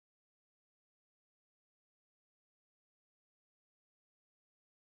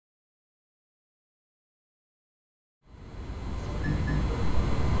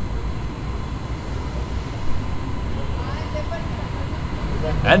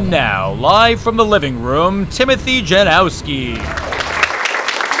And now, live from the living room, Timothy Janovsky.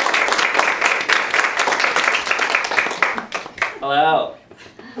 Hello.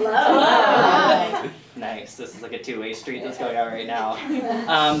 Hello. Hello. Nice. This is like a two-way street that's going on right now.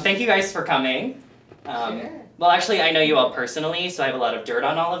 Thank you guys for coming. Sure. Well, actually, I know you all personally, so I have a lot of dirt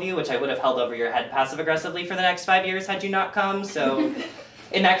on all of you, which I would have held over your head passive-aggressively for the next 5 years had you not come, so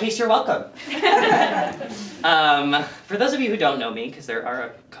in that case, you're welcome. For those of you who don't know me, because there are a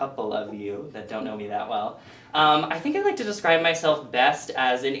couple of you that don't know me that well, I think I'd like to describe myself best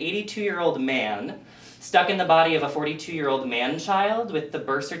as an 82-year-old man stuck in the body of a 42-year-old man-child with the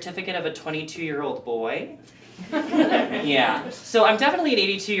birth certificate of a 22-year-old boy. Yeah, so I'm definitely an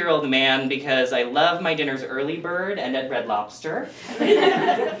 82-year-old man because I love my dinner's early bird and at Red Lobster.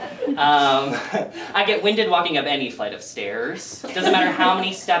 I get winded walking up any flight of stairs. Doesn't matter how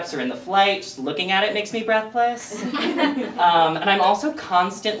many steps are in the flight, just looking at it makes me breathless. And I'm also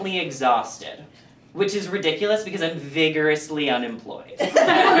constantly exhausted, which is ridiculous because I'm vigorously unemployed. You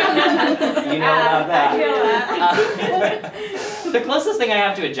know about that. I feel that. The closest thing I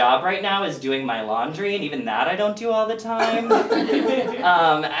have to a job right now is doing my laundry, and even that I don't do all the time.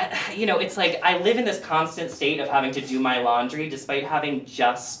 You know, it's like I live in this constant state of having to do my laundry despite having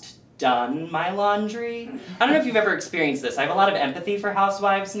just done my laundry. I don't know if you've ever experienced this. I have a lot of empathy for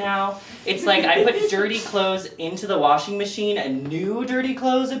housewives now. It's like I put dirty clothes into the washing machine and new dirty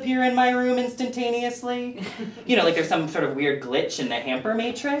clothes appear in my room instantaneously. You know, like there's some sort of weird glitch in the hamper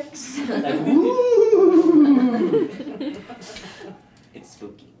matrix. Like, woo! It's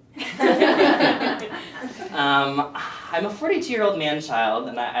spooky. I'm a 42-year-old man-child,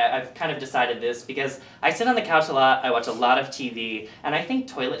 and I've kind of decided this because I sit on the couch a lot, I watch a lot of TV, and I think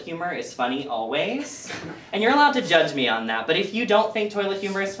toilet humor is funny always. And you're allowed to judge me on that, but if you don't think toilet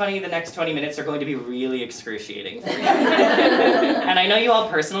humor is funny, the next 20 minutes are going to be really excruciating for you. And I know you all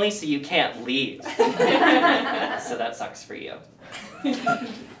personally, so you can't leave. So that sucks for you.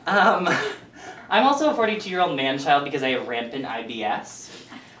 I'm also a 42-year-old man-child because I have rampant IBS.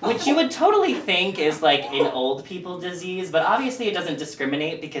 Which you would totally think is like an old people disease, but obviously it doesn't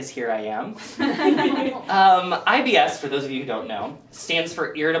discriminate because here I am. IBS, for those of you who don't know, stands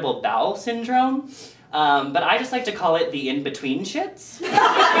for irritable bowel syndrome, but I just like to call it the in-between shits.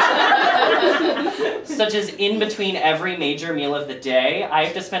 Such as in between every major meal of the day, I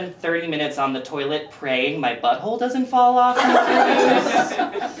have to spend 30 minutes on the toilet praying my butthole doesn't fall off.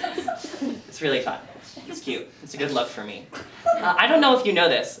 It's really fun. It's cute. It's a good look for me. I don't know if you know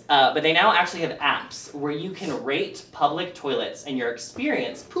this, but they now actually have apps where you can rate public toilets and your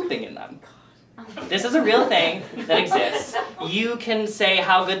experience pooping in them. This is a real thing that exists. You can say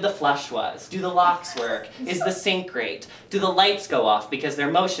how good the flush was. Do the locks work? Is the sink great? Do the lights go off because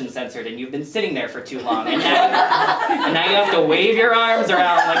they're motion censored and you've been sitting there for too long? And now you have to wave your arms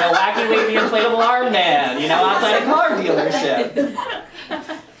around like a wacky wavy inflatable arm man, you know, outside a car dealership.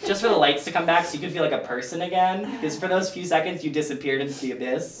 Just for the lights to come back so you can feel like a person again, because for those few seconds you disappeared into the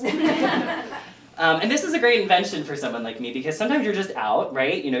abyss. And this is a great invention for someone like me, because sometimes you're just out,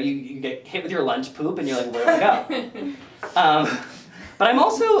 right? You know, you get hit with your lunch poop and you're like, where'd I go? But I'm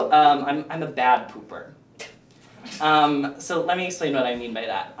also, I'm a bad pooper. So let me explain what I mean by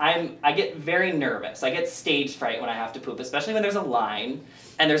that. I get very nervous. I get stage fright when I have to poop, especially when there's a line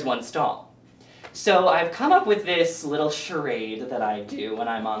and there's one stall. So I've come up with this little charade that I do when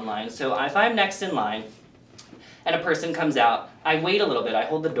I'm online. So if I'm next in line and a person comes out, I wait a little bit, I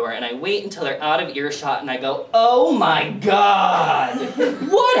hold the door, and I wait until they're out of earshot, and I go, oh my God,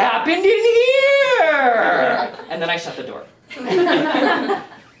 what happened in here? And then I shut the door.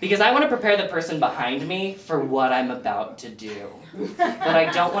 Because I want to prepare the person behind me for what I'm about to do. But I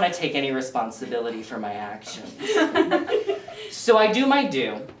don't want to take any responsibility for my actions. So I do my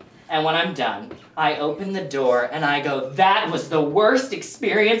do. And when I'm done, I open the door and I go, that was the worst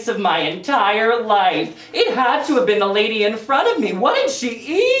experience of my entire life. It had to have been the lady in front of me. What did she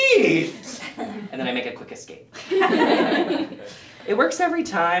eat? And then I make a quick escape. It works every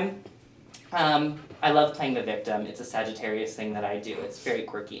time. I love playing the victim. It's a Sagittarius thing that I do. It's very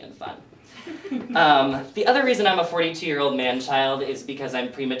quirky and fun. The other reason I'm a 42-year-old man-child is because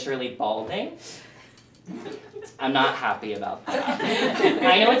I'm prematurely balding. I'm not happy about that.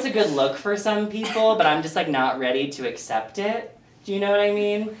 I know it's a good look for some people, but I'm just like not ready to accept it. Do you know what I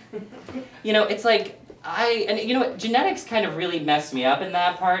mean? You know, it's like, and you know what, genetics kind of really messed me up in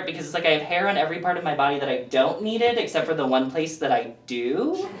that part because it's like I have hair on every part of my body that I don't need it except for the one place that I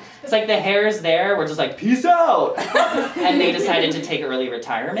do. It's like the hair's there, we're just like, peace out! And they decided to take early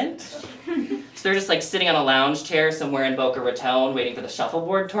retirement. So they're just like sitting on a lounge chair somewhere in Boca Raton waiting for the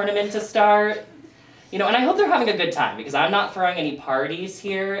shuffleboard tournament to start. and I hope they're having a good time because I'm not throwing any parties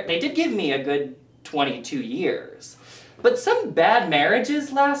here. They did give me a good 22 years. But some bad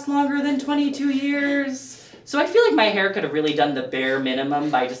marriages last longer than 22 years. So I feel like my hair could have really done the bare minimum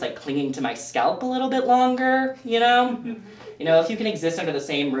by just like clinging to my scalp a little bit longer, if you can exist under the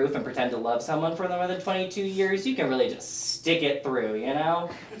same roof and pretend to love someone for more than 22 years, you can really just stick it through,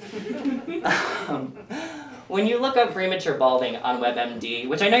 When you look up premature balding on WebMD,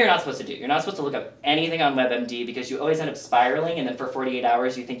 which I know you're not supposed to do, you're not supposed to look up anything on WebMD because you always end up spiraling and then for 48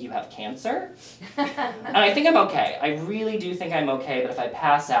 hours you think you have cancer. And I think I'm okay. I really do think I'm okay, but if I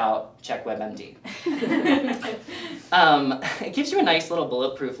pass out, check WebMD. It gives you a nice little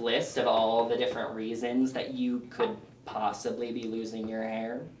bulletproof list of all the different reasons that you could possibly be losing your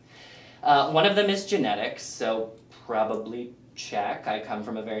hair. One of them is genetics, so probably check. I come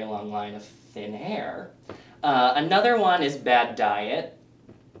from a very long line of thin hair. Another one is bad diet.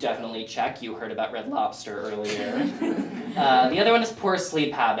 Definitely check. You heard about Red Lobster earlier. The other one is poor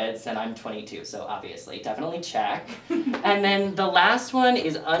sleep habits, and I'm 22, so obviously, definitely check. And then the last one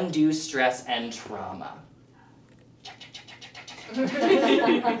is undue stress and trauma. Check, check, check, check, check, check, check.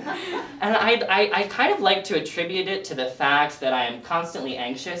 And I kind of like to attribute it to the fact that I am constantly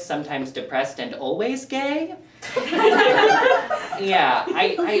anxious, sometimes depressed, and always gay. Yeah,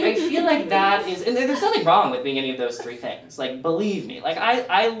 I feel like that is, and there's nothing wrong with being any of those three things. Like, believe me, like,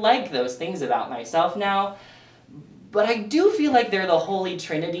 I like those things about myself now, but I do feel like they're the holy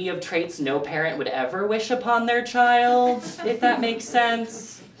trinity of traits no parent would ever wish upon their child, if that makes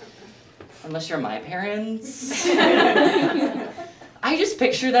sense. Unless you're my parents. I just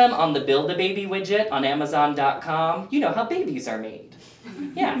picture them on the Build-A-Baby widget on Amazon.com. You know how babies are made.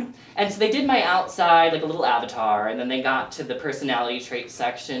 Yeah. And so they did my outside, like a little avatar, and then they got to the personality trait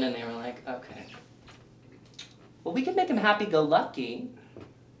section, and they were like, okay, well, we could make him happy-go-lucky.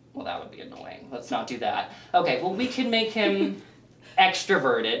 Well, that would be annoying. Let's not do that. Okay, well, we could make him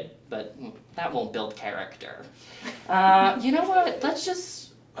extroverted, but that won't build character. You know what?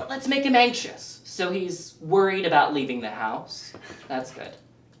 Let's make him anxious. So he's worried about leaving the house. That's good.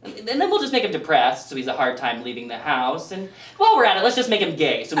 And then we'll just make him depressed, so he's a hard time leaving the house. And while we're at it, let's just make him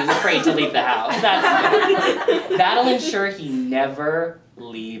gay, so he's afraid to leave the house. That's good. That'll ensure he never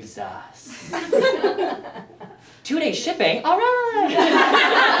leaves us. 2-day shipping, all right!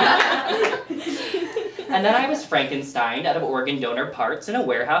 And then I was Frankensteined out of organ donor parts in a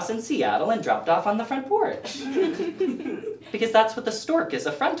warehouse in Seattle and dropped off on the front porch. Because that's what the stork is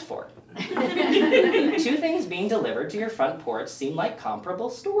a front for. 2 things being delivered to your front porch seem like comparable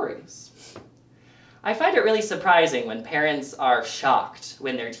stories. I find it really surprising when parents are shocked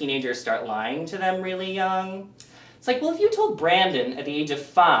when their teenagers start lying to them really young. It's like, well, if you told Brandon at the age of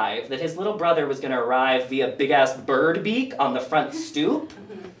 5 that his little brother was going to arrive via big-ass bird beak on the front stoop,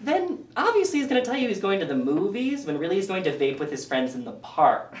 then obviously he's going to tell you he's going to the movies when really he's going to vape with his friends in the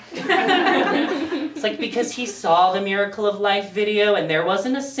park. It's like, because he saw the Miracle of Life video and there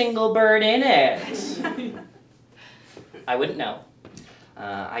wasn't a single bird in it. I wouldn't know.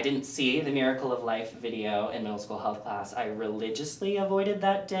 I didn't see the Miracle of Life video in middle school health class. I religiously avoided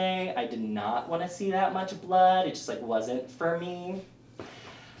that day. I did not want to see that much blood. It just like wasn't for me.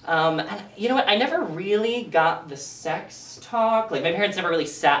 And you know what? I never really got the sex talk. Like, my parents never really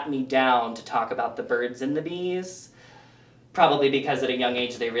sat me down to talk about the birds and the bees. Probably because at a young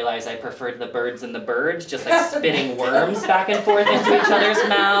age they realized I preferred the birds and the birds, just like spitting worms back and forth into each other's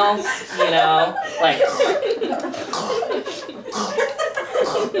mouths, like...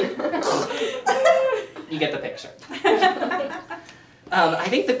 You get the picture. I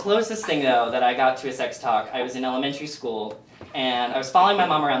think the closest thing, though, that I got to a sex talk, I was in elementary school, and I was following my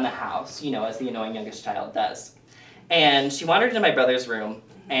mom around the house, as the annoying youngest child does. And she wandered into my brother's room,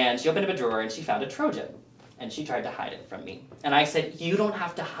 and she opened up a drawer, and she found a Trojan. And she tried to hide it from me. And I said, you don't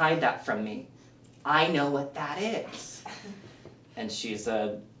have to hide that from me. I know what that is. And she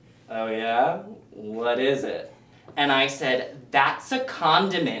said, oh yeah? What is it? And I said, that's a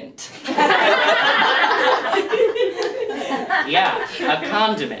condiment. Yeah, a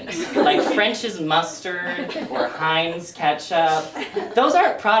condiment. Like French's mustard or Heinz ketchup. Those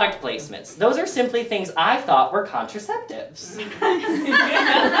aren't product placements. Those are simply things I thought were contraceptives.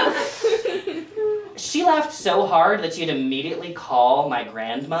 She laughed so hard that she'd immediately call my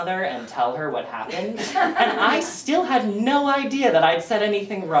grandmother and tell her what happened. And I still had no idea that I'd said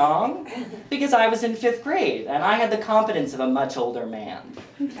anything wrong because I was in 5th grade and I had the confidence of a much older man.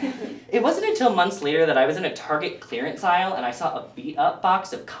 It wasn't until months later that I was in a Target clearance aisle and I saw a beat-up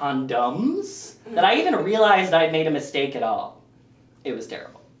box of condoms that I even realized I'd made a mistake at all. It was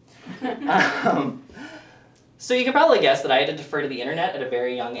terrible. So you can probably guess that I had to defer to the internet at a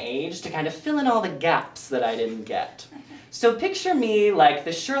very young age to kind of fill in all the gaps that I didn't get. So picture me like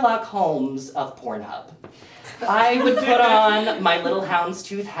the Sherlock Holmes of Pornhub. I would put on my little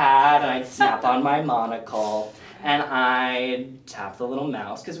houndstooth hat, and I'd snap on my monocle, and I'd tap the little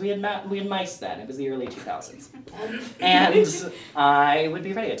mouse, because we had mice then. It was the early 2000s. And I would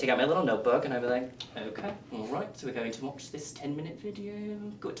be ready. I'd take out my little notebook, and I'd be like, okay, all right, so we're going to watch this 10-minute video.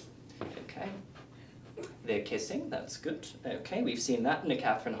 Good. Okay. They're kissing, that's good. Okay, we've seen that in a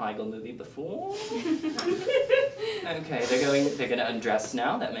Katherine Heigl movie before. Okay, they're gonna undress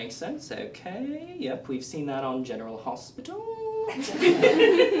now, that makes sense. Okay, yep, we've seen that on General Hospital.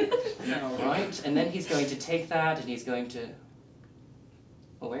 Alright, and then he's going to take that and he's going to...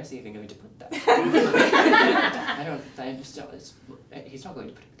 Well, where's he even going to put that? He's not going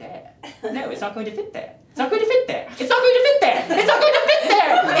to put it there. No, it's not going to fit there. It's not going to fit there. It's not going to fit there. It's not going to fit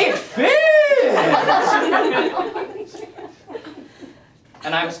there. It fits!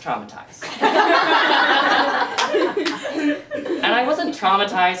 And I was traumatized. And I wasn't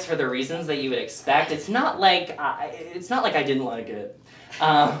traumatized for the reasons that you would expect. It's not like I didn't like it,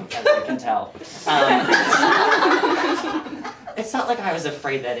 as you can tell. It's not like I was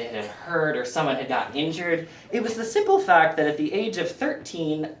afraid that it had hurt or someone had gotten injured. It was the simple fact that at the age of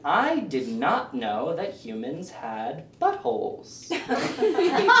 13, I did not know that humans had buttholes.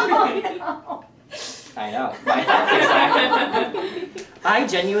 I know. My thoughts exactly. I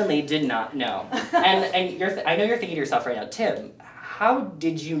genuinely did not know. And I know you're thinking to yourself right now, Tim, how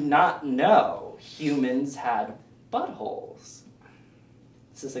did you not know humans had buttholes?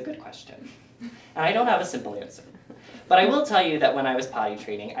 This is a good question. And I don't have a simple answer. But I will tell you that when I was potty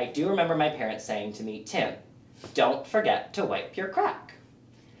training, I do remember my parents saying to me, Tim, don't forget to wipe your crack.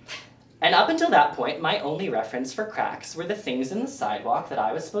 And up until that point, my only reference for cracks were the things in the sidewalk that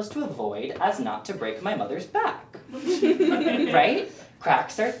I was supposed to avoid as not to break my mother's back. Right?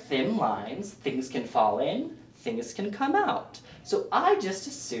 Cracks are thin lines, things can fall in, things can come out. So I just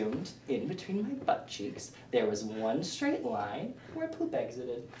assumed in between my butt cheeks there was one straight line where poop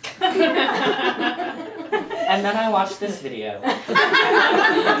exited. And then I watched this video.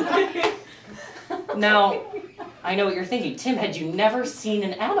 Now, I know what you're thinking. Tim, had you never seen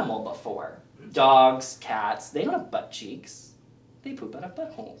an animal before? Dogs, cats, they don't have butt cheeks. They poop out of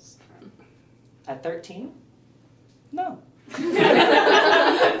buttholes. At 13? No.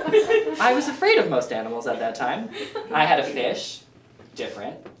 I was afraid of most animals at that time. I had a fish,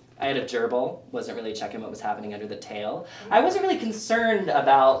 different. I had a gerbil, wasn't really checking what was happening under the tail. I wasn't really concerned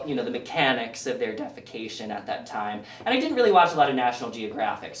about, the mechanics of their defecation at that time. And I didn't really watch a lot of National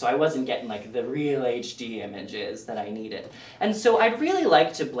Geographic, so I wasn't getting the real HD images that I needed. And so I'd really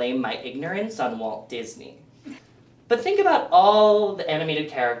like to blame my ignorance on Walt Disney. But think about all the animated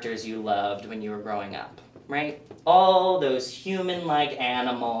characters you loved when you were growing up, right? All those human-like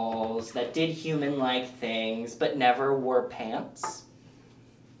animals that did human-like things but never wore pants.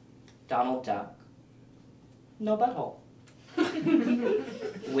 Donald Duck, no butthole.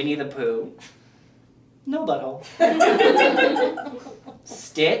 Winnie the Pooh, no butthole.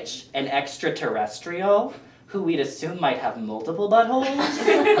 Stitch, an extraterrestrial, who we'd assume might have multiple buttholes,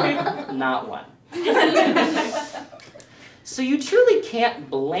 not one. So you truly can't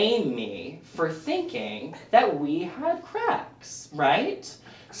blame me for thinking that we had cracks, right?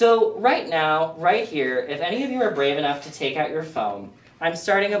 So right now, right here, if any of you are brave enough to take out your phone, I'm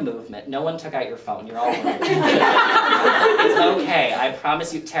starting a movement. No one took out your phone. You're all right. It's okay. I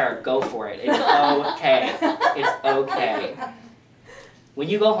promise you, Tara, go for it. It's okay. It's okay. When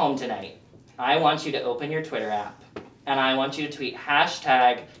you go home tonight, I want you to open your Twitter app, and I want you to tweet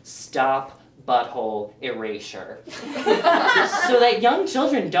 #StopButtholeErasure. So that young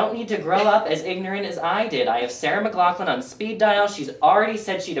children don't need to grow up as ignorant as I did. I have Sarah McLachlan on speed dial. She's already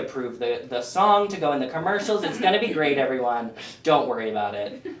said she'd approve the song to go in the commercials. It's going to be great, everyone. Don't worry about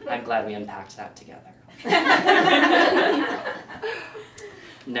it. I'm glad we unpacked that together.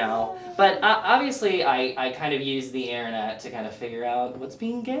 No. But obviously, I kind of use the internet to kind of figure out what's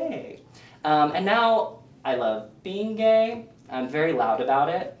being gay. And now I love being gay. I'm very loud about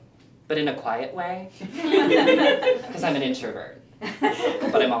it. But in a quiet way, because I'm an introvert,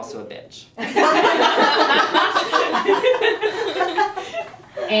 but I'm also a bitch.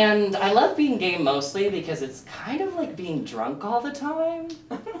 And I love being gay mostly because it's kind of like being drunk all the time.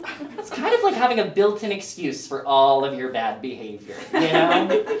 It's kind of like having a built-in excuse for all of your bad behavior,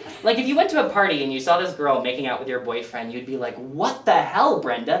 Like if you went to a party and you saw this girl making out with your boyfriend, you'd be like, what the hell,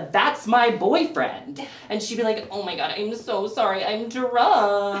 Brenda? That's my boyfriend. And she'd be like, oh my God, I'm so sorry, I'm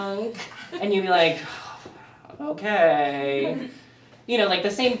drunk. And you'd be like, okay. You know, like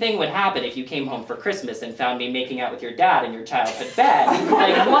the same thing would happen if you came home for Christmas and found me making out with your dad in your childhood bed.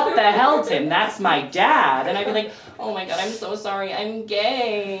 Like, what the hell, Tim? That's my dad. And I'd be like, oh my God, I'm so sorry, I'm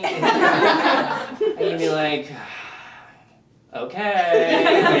gay. And you'd be like,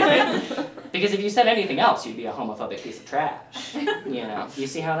 okay. Because if you said anything else, you'd be a homophobic piece of trash. You know, you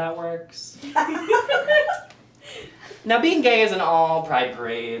see how that works? Now, being gay isn't all pride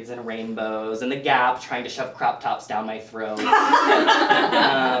parades and rainbows and the Gap trying to shove crop tops down my throat.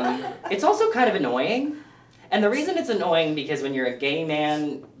 It's also kind of annoying. And the reason it's annoying because when you're a gay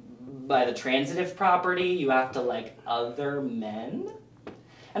man, by the transitive property, you have to like other men.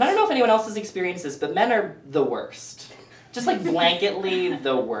 And I don't know if anyone else has experienced this, but men are the worst. Just like blanketly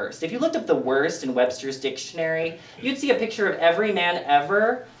the worst. If you looked up the worst in Webster's dictionary, you'd see a picture of every man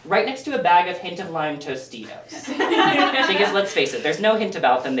ever right next to a bag of hint of lime Tostitos. Because let's face it, there's no hint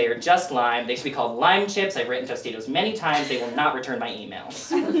about them, they are just lime. They should be called lime chips. I've written Tostitos many times, they will not return my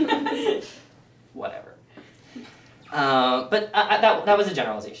emails. Whatever. But that was a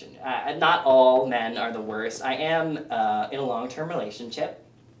generalization. Not all men are the worst. I am in a long-term relationship,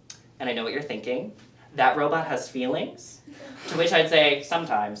 and I know what you're thinking. That robot has feelings? To which I'd say,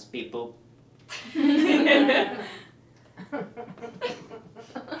 sometimes, beep boop.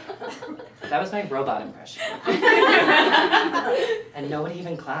 That was my robot impression. And nobody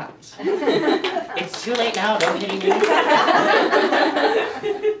even clapped. It's too late now, don't pity me.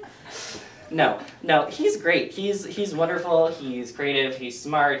 No, he's great. He's wonderful, he's creative, he's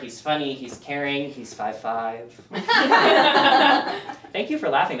smart, he's funny, he's caring, he's 5'5". Thank you for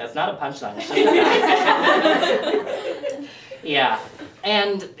laughing, that's not a punchline. Yeah,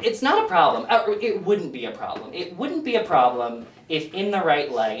 and it's not a problem. It wouldn't be a problem. It wouldn't be a problem if in the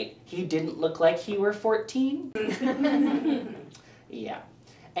right light, he didn't look like he were 14. Yeah.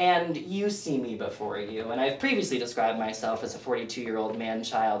 And you see me before you, and I've previously described myself as a 42-year-old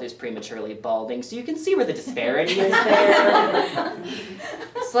man-child who's prematurely balding, so you can see where the disparity is there.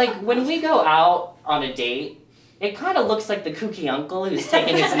 It's like, when we go out on a date, it kind of looks like the kooky uncle who's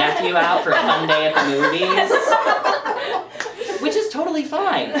taking his nephew out for a fun day at the movies. Which is totally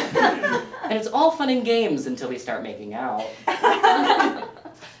fine. And it's all fun and games until we start making out.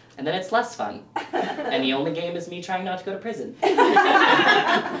 And then it's less fun. And the only game is me trying not to go to prison.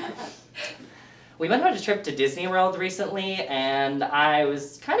 We went on a trip to Disney World recently, and I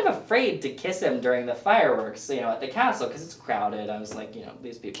was kind of afraid to kiss him during the fireworks, you know, at the castle, because it's crowded. I was like, you know,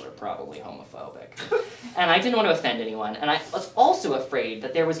 these people are probably homophobic. And I didn't want to offend anyone. And I was also afraid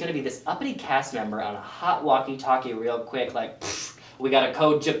that there was going to be this uppity cast member on a hot walkie-talkie real quick, like, we got a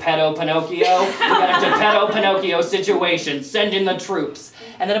code Geppetto Pinocchio. We got a Geppetto Pinocchio situation. Send in the troops.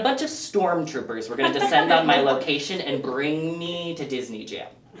 And then a bunch of stormtroopers were going to descend on my location and bring me to Disney Jam.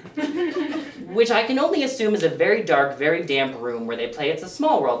 Which I can only assume is a very dark, very damp room where they play It's a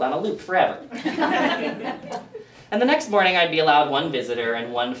Small World on a loop forever. And the next morning I'd be allowed one visitor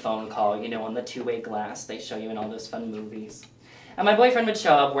and one phone call, you know, on the two-way glass they show you in all those fun movies. And my boyfriend would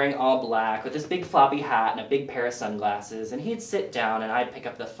show up wearing all black with this big floppy hat and a big pair of sunglasses, and he'd sit down and I'd pick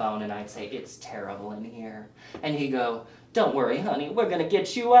up the phone and I'd say, it's terrible in here. And he'd go, don't worry, honey, we're gonna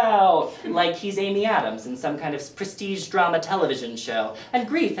get you out. Like he's Amy Adams in some kind of prestige drama television show. And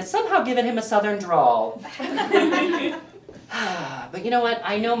grief has somehow given him a southern drawl. But you know what?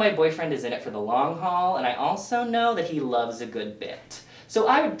 I know my boyfriend is in it for the long haul, and I also know that he loves a good bit. So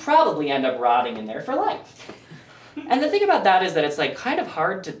I would probably end up rotting in there for life. And the thing about that is that it's like kind of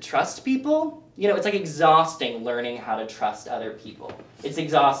hard to trust people. You know, it's like exhausting learning how to trust other people. It's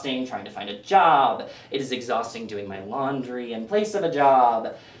exhausting trying to find a job. It is exhausting doing my laundry in place of a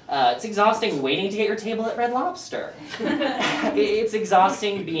job. It's exhausting waiting to get your table at Red Lobster. It's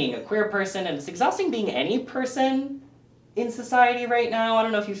exhausting being a queer person, and it's exhausting being any person in society right now. I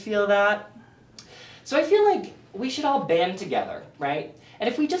don't know if you feel that. So I feel like we should all band together, right? And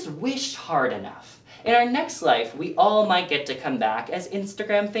if we just wished hard enough, in our next life, we all might get to come back as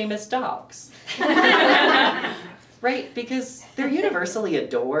Instagram famous dogs. Right? Because they're universally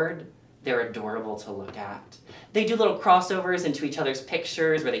adored. They're adorable to look at. They do little crossovers into each other's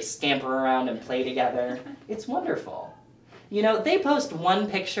pictures where they scamper around and play together. It's wonderful. You know, they post one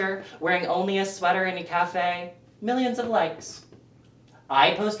picture wearing only a sweater in a cafe, millions of likes.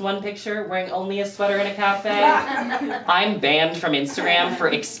 I post one picture wearing only a sweater in a cafe. I'm banned from Instagram for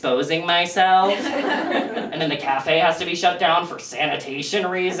exposing myself. And then the cafe has to be shut down for sanitation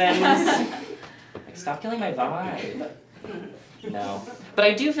reasons. Like, stop killing my vibe. No. But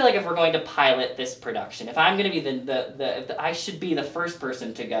I do feel like if we're going to pilot this production, if I'm going to be I should be the first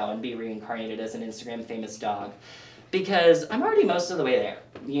person to go and be reincarnated as an Instagram famous dog. Because I'm already most of the way there,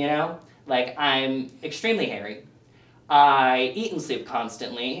 you know? Like, I'm extremely hairy. I eat and sleep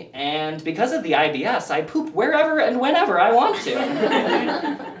constantly, and because of the IBS, I poop wherever and whenever I want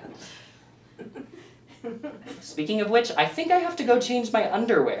to. Speaking of which, I think I have to go change my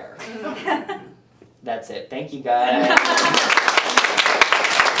underwear. That's it. Thank you, guys.